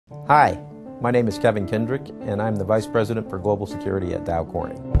Hi, my name is Kevin Kendrick, and I'm the Vice President for Global Security at Dow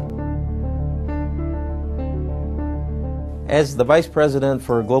Corning. As the Vice President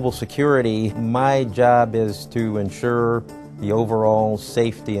for Global Security, my job is to ensure the overall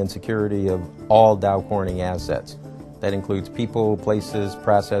safety and security of all Dow Corning assets. That includes people, places,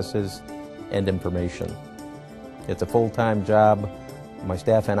 processes, and information. It's a full-time job. My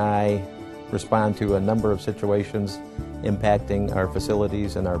staff and I respond to a number of situations impacting our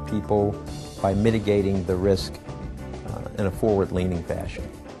facilities and our people by mitigating the risk in a forward-leaning fashion.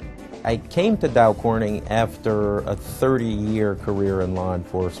 I came to Dow Corning after a 30-year career in law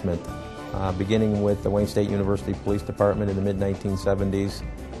enforcement, beginning with the Wayne State University Police Department in the mid-1970s,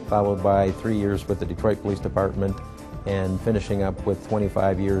 followed by 3 years with the Detroit Police Department, and finishing up with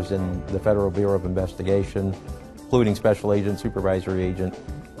 25 years in the Federal Bureau of Investigation, including Special Agent, Supervisory Agent,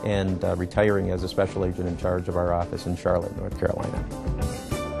 and retiring as a Special Agent in charge of our office in Charlotte, North Carolina.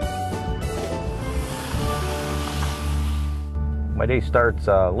 My day starts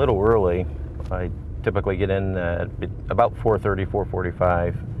a little early. I typically get in at about 4:30,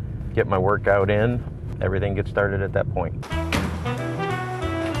 4:45, get my workout in. Everything gets started at that point.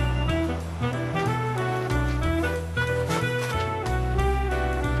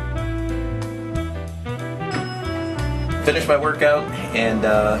 Finished my workout and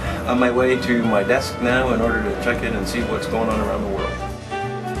on my way to my desk now in order to check in and see what's going on around the world.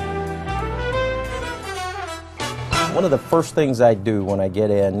 One of the first things I do when I get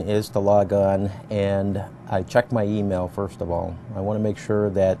in is to log on and I check my email first of all. I want to make sure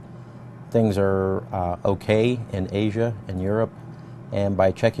that things are okay in Asia and Europe, and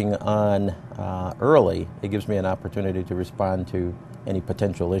by checking on early, it gives me an opportunity to respond to any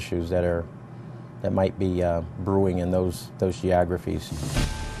potential issues that might be brewing in those geographies.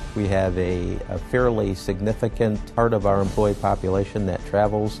 We have a fairly significant part of our employee population that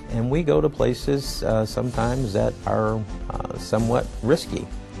travels, and we go to places sometimes that are somewhat risky.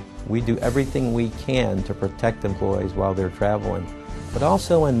 We do everything we can to protect employees while they're traveling, but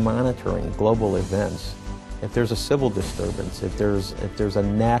also in monitoring global events. If there's a civil disturbance, if there's a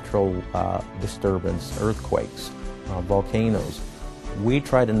natural disturbance, earthquakes, volcanoes, we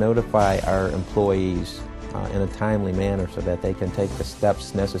try to notify our employees in a timely manner so that they can take the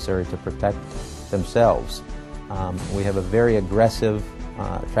steps necessary to protect themselves. We have a very aggressive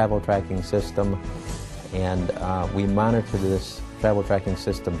travel tracking system, and we monitor this travel tracking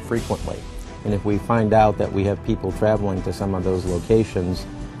system frequently. And if we find out that we have people traveling to some of those locations,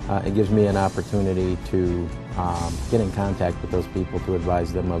 it gives me an opportunity to get in contact with those people to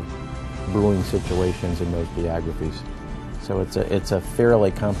advise them of brewing situations in those geographies. So it's a fairly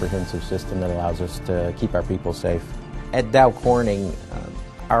comprehensive system that allows us to keep our people safe. At Dow Corning,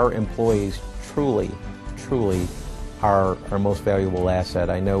 our employees truly are our most valuable asset.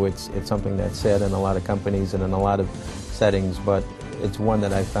 I know it's something that's said in a lot of companies and in a lot of settings, but it's one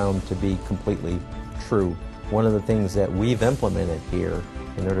that I found to be completely true. One of the things that we've implemented here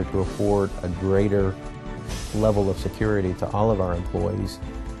in order to afford a greater level of security to all of our employees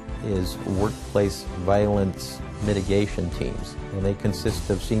is workplace violence mitigation teams, and they consist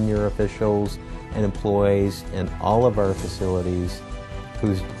of senior officials and employees in all of our facilities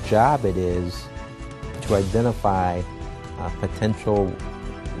whose job it is to identify potential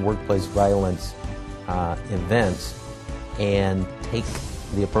workplace violence events and take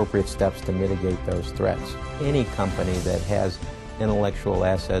the appropriate steps to mitigate those threats. Any company that has intellectual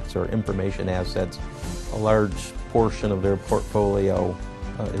assets or information assets, a large portion of their portfolio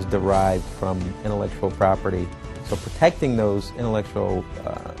is derived from intellectual property. So protecting those intellectual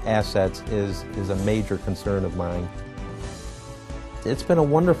assets is a major concern of mine. It's been a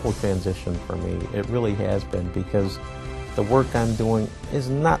wonderful transition for me. It really has been, because the work I'm doing is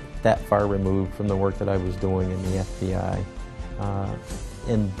not that far removed from the work that I was doing in the FBI.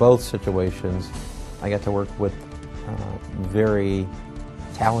 In both situations, I got to work with very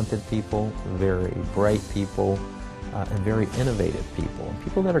talented people, very bright people, and very innovative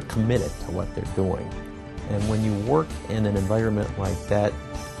people that are committed to what they're doing. And when you work in an environment like that,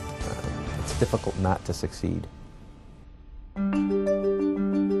 it's difficult not to succeed.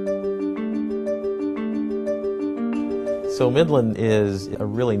 So Midland is a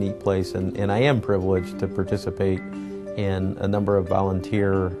really neat place, and I am privileged to participate in a number of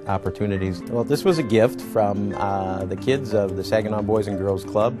volunteer opportunities. Well, this was a gift from the kids of the Saginaw Boys and Girls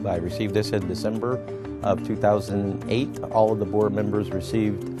Club. I received this in December of 2008. All of the board members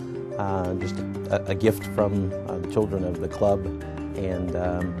received just a gift from the children of the club, and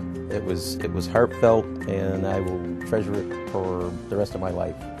it was heartfelt, and I will treasure it for the rest of my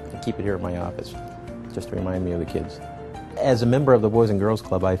life. I keep it here in my office just to remind me of the kids. As a member of the Boys and Girls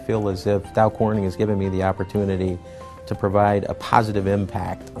Club, I feel as if Dow Corning has given me the opportunity to provide a positive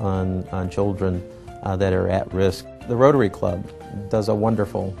impact on children that are at risk. The Rotary Club does a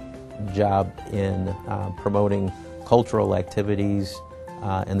wonderful job in promoting cultural activities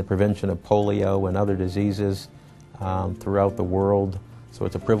and the prevention of polio and other diseases throughout the world. So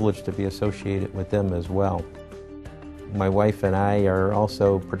it's a privilege to be associated with them as well. My wife and I are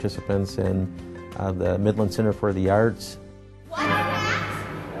also participants in the Midland Center for the Arts. What's that?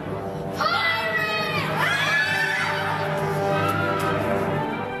 Pirate!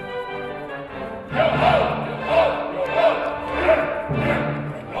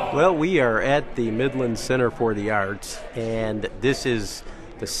 Well, we are at the Midland Center for the Arts, and this is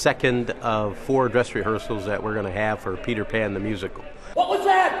the second of 4 dress rehearsals that we're going to have for Peter Pan the Musical. What was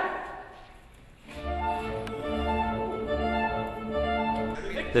that?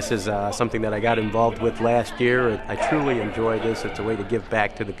 This is something that I got involved with last year. I truly enjoy this. It's a way to give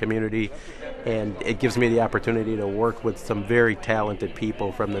back to the community, and it gives me the opportunity to work with some very talented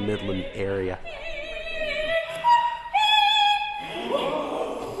people from the Midland area.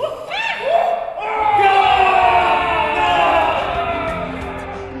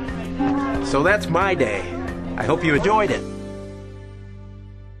 So that's my day. I hope you enjoyed it.